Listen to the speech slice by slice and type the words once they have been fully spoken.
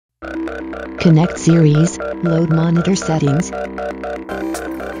Connect series, load monitor settings. The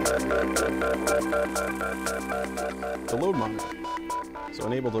load monitor. So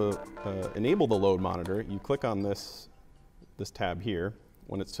enable the load monitor, you click on this tab here.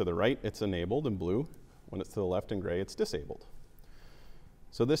 When it's to the right, it's enabled in blue. When it's to the left in gray, it's disabled.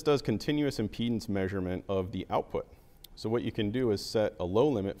 So this does continuous impedance measurement of the output. So what you can do is set a low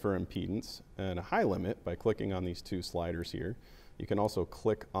limit for impedance and a high limit by clicking on these two sliders here. You can also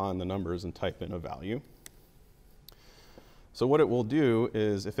click on the numbers and type in a value. So what it will do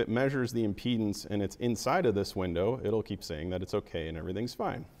is if it measures the impedance and it's inside of this window, it'll keep saying that it's okay and everything's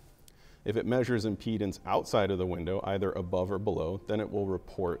fine. If it measures impedance outside of the window, either above or below, then it will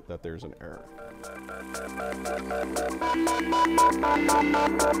report that there's an error.